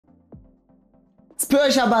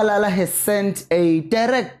Tshabalala has sent a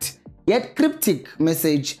direct yet cryptic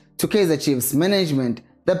message to Kaizer Chiefs management,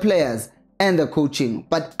 the players, and the coaching.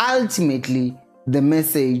 But ultimately, the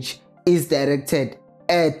message is directed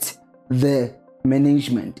at the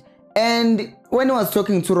management. And when he was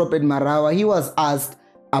talking to Robert Marawa, he was asked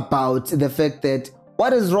about the fact that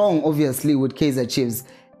what is wrong, obviously, with Kaizer Chiefs.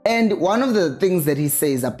 And one of the things that he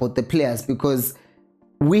says about the players, because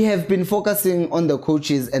we have been focusing on the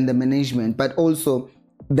coaches and the management, but also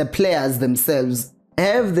the players themselves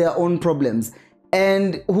have their own problems.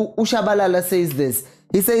 And Tshabalala says this.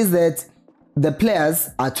 He says that the players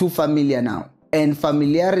are too familiar now, and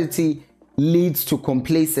familiarity leads to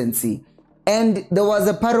complacency. And there was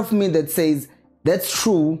a part of me that says that's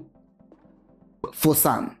true for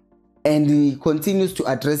some. And he continues to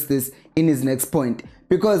address this in his next point.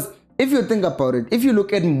 Because if you think about it, if you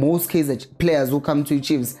look at most Kaizer players who come to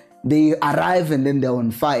Chiefs, they arrive and then they're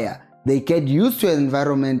on fire. They get used to an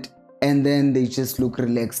environment and then they just look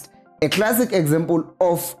relaxed. A classic example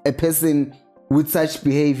of a person with such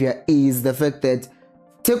behavior is the fact that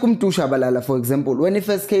take Tshabalala, for example. When he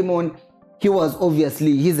first came on, he was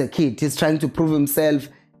obviously, he's a kid. He's trying to prove himself.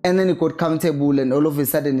 And then he got comfortable and all of a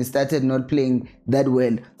sudden he started not playing that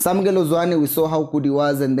well. Samuel Ozwane, we saw how good he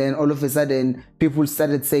was, and then all of a sudden people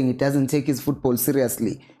started saying he doesn't take his football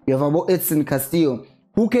seriously. You have about Edson Castillo,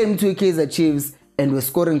 who came to Kaizer Chiefs and were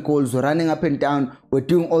scoring goals, were running up and down, were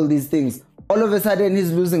doing all these things. All of a sudden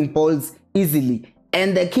he's losing balls easily.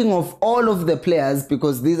 And the king of all of the players,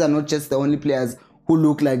 because these are not just the only players who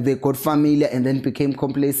look like they got familiar and then became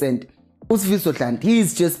complacent,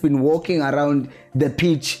 he's just been walking around the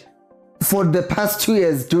pitch for the past 2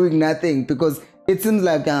 years doing nothing, because it seems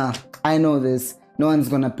like, I know this, no one's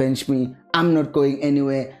gonna bench me, I'm not going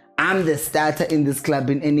anywhere, I'm the starter in this club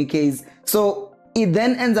in any case. So it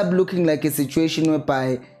then ends up looking like a situation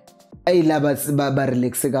whereby and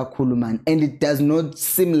it does not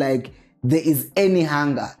seem like there is any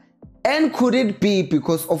hunger. And could it be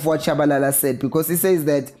because of what Tshabalala said? Because he says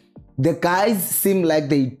that the guys seem like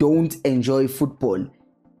they don't enjoy football.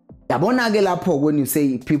 When you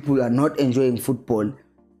say people are not enjoying football,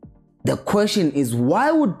 the question is,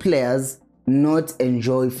 why would players not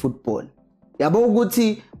enjoy football?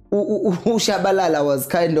 Tshabalala was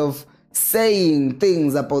kind of saying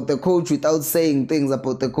things about the coach without saying things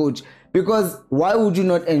about the coach. Because why would you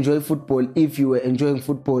not enjoy football if you were enjoying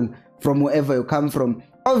football from wherever you come from?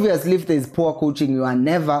 Obviously, if there's poor coaching, you are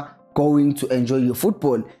never going to enjoy your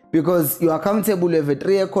football, because you are comfortable with a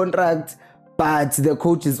 3-year contract, but the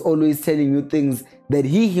coach is always telling you things that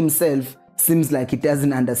he himself seems like he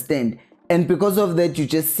doesn't understand. And because of that, you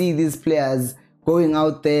just see these players going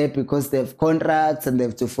out there because they have contracts and they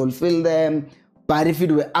have to fulfill them. But if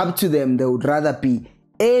it were up to them, they would rather be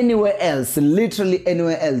anywhere else, literally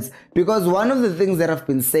anywhere else. Because one of the things that I've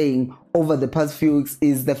been saying over the past few weeks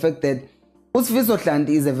is the fact that Siphiwe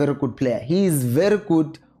is a very good player. He is very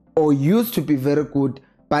good, or used to be very good,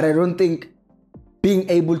 but I don't think being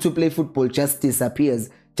able to play football just disappears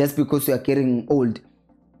just because you are getting old.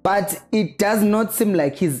 But it does not seem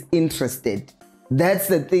like he's interested. That's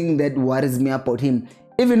the thing that worries me about him.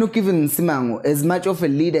 Even Simango, as much of a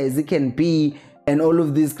leader as he can be and all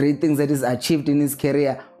of these great things that he's achieved in his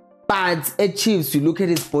career, but at Chiefs, you look at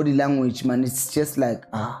his body language, man, it's just like,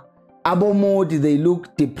 Abo mode, they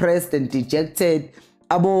look depressed and dejected.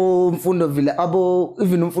 Even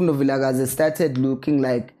Mfundo Villa guys started looking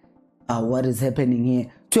like, what is happening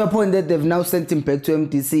here? To a point that they've now sent him back to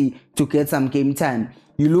MTC to get some game time.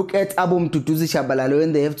 You look at Tshabalala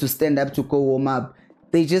when they have to stand up to go warm up,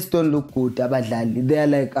 they just don't look good. They're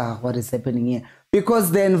like, what is happening here?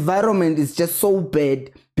 Because the environment is just so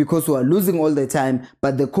bad, because we are losing all the time,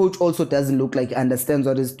 but the coach also doesn't look like he understands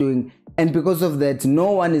what he's doing. And because of that,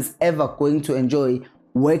 no one is ever going to enjoy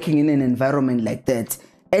working in an environment like that.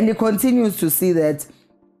 And he continues to see that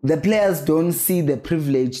the players don't see the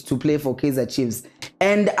privilege to play for Kaizer Chiefs.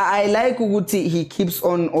 And I like Uguti, he keeps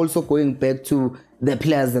on also going back to the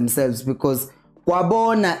players themselves, because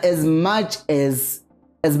Kwabona, as much as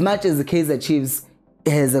the Kaizer Chiefs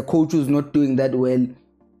has a coach who's not doing that well,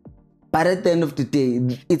 but at the end of the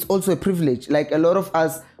day, it's also a privilege. Like, a lot of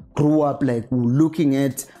us grew up like looking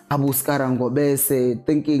at Abu Skarangobese,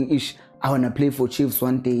 thinking, I want to play for Chiefs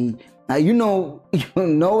one day. You're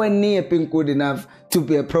nowhere near being good enough to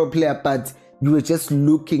be a pro player, but you were just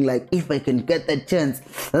looking like, if I can get that chance,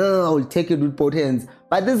 I'll take it with both hands.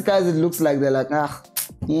 But these guys, it looks like they're like,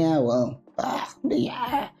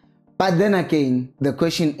 yeah. But then again, the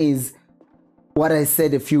question is, what I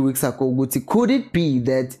said a few weeks ago, Guti, could it be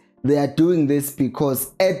that they are doing this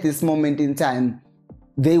because at this moment in time,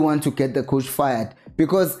 they want to get the coach fired?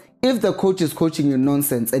 Because if the coach is coaching you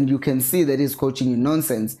nonsense and you can see that he's coaching you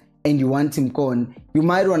nonsense and you want him gone, you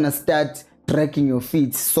might want to start dragging your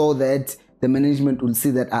feet so that the management will see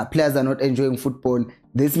that our players are not enjoying football.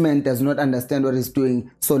 This man does not understand what he's doing,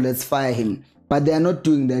 so let's fire him. But they are not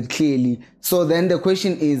doing that clearly. So then the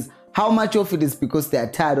question is, how much of it is because they are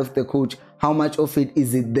tired of the coach? How much of it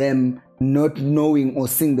is it them not knowing or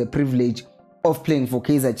seeing the privilege of playing for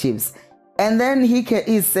Kaizer Chiefs? And then he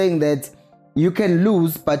is saying that you can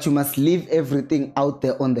lose, but you must leave everything out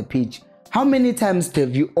there on the pitch. How many times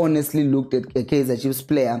have you honestly looked at a Kaizer Chiefs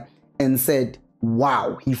player and said,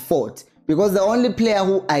 wow, he fought? Because the only player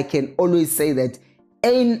who I can always say that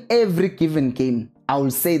in every given game, I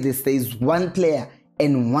will say this, there is one player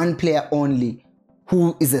and one player only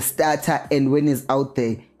who is a starter, and when he's out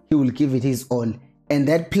there, he will give it his all. And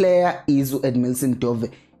that player is Edmilson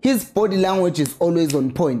Dove. His body language is always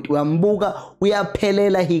on point. Uambuka,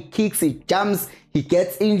 uyapelela, he kicks, he jumps, he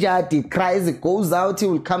gets injured, he cries, he goes out, he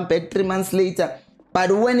will come back 3 months later. But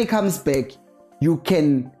when he comes back, you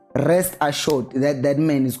can rest assured that that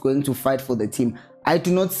man is going to fight for the team. I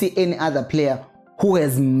do not see any other player who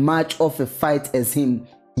has much of a fight as him.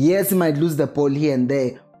 Yes, he might lose the ball here and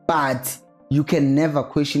there, but you can never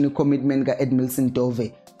question the commitment of Edmilson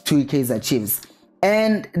Dove to Kaizer Chiefs.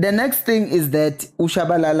 And the next thing is that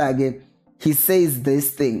Tshabalala, he says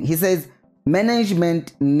this thing. He says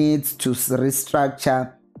management needs to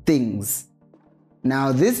restructure things.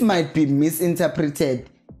 Now, this might be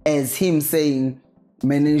misinterpreted as him saying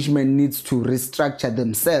management needs to restructure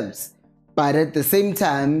themselves. But at the same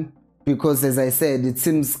time, because as I said, it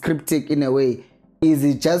seems cryptic in a way, is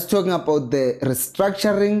he just talking about the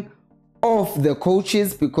restructuring of the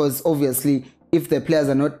coaches? Because obviously, if the players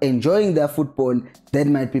are not enjoying their football, that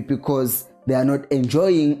might be because they are not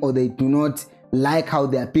enjoying or they do not like how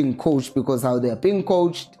they are being coached, because how they are being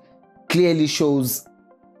coached clearly shows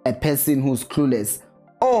a person who's clueless.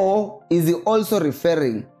 Or is he also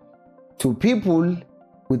referring to people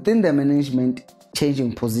within the management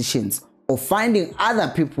changing positions or finding other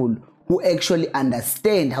people who actually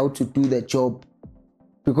understand how to do the job?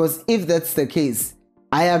 Because if that's the case,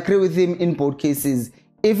 I agree with him in both cases.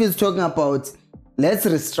 If he's talking about let's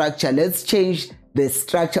restructure, let's change the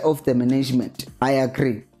structure of the management, I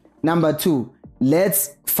agree. Number two,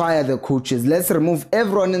 let's fire the coaches. Let's remove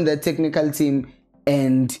everyone in the technical team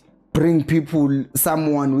and bring people,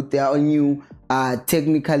 someone with their own new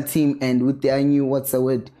technical team and with their new,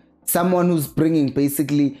 someone who's bringing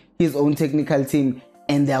basically his own technical team,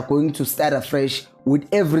 and they are going to start afresh with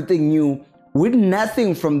everything new, with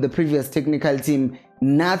nothing from the previous technical team,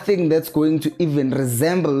 nothing that's going to even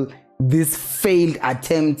resemble this failed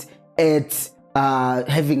attempt at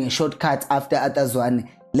having a shortcut after Atazwane.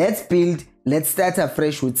 Let's build, let's start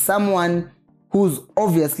afresh with someone who's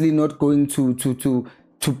obviously not going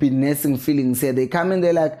to be nursing feelings here. They come in,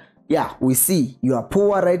 they're like, yeah, we see you are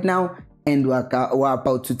poor right now, and we're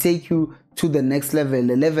about to take you to the next level,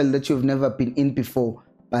 a level that you've never been in before.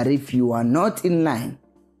 But if you are not in line,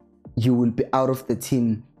 you will be out of the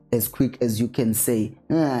team as quick as you can say.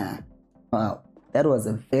 Wow, that was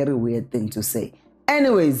a very weird thing to say.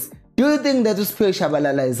 Anyways, do you think that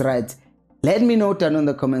Tshabalala is right? Let me know down in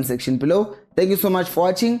the comment section below. Thank you so much for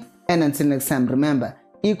watching, and until next time, remember,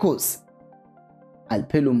 equals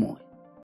Alpelumo.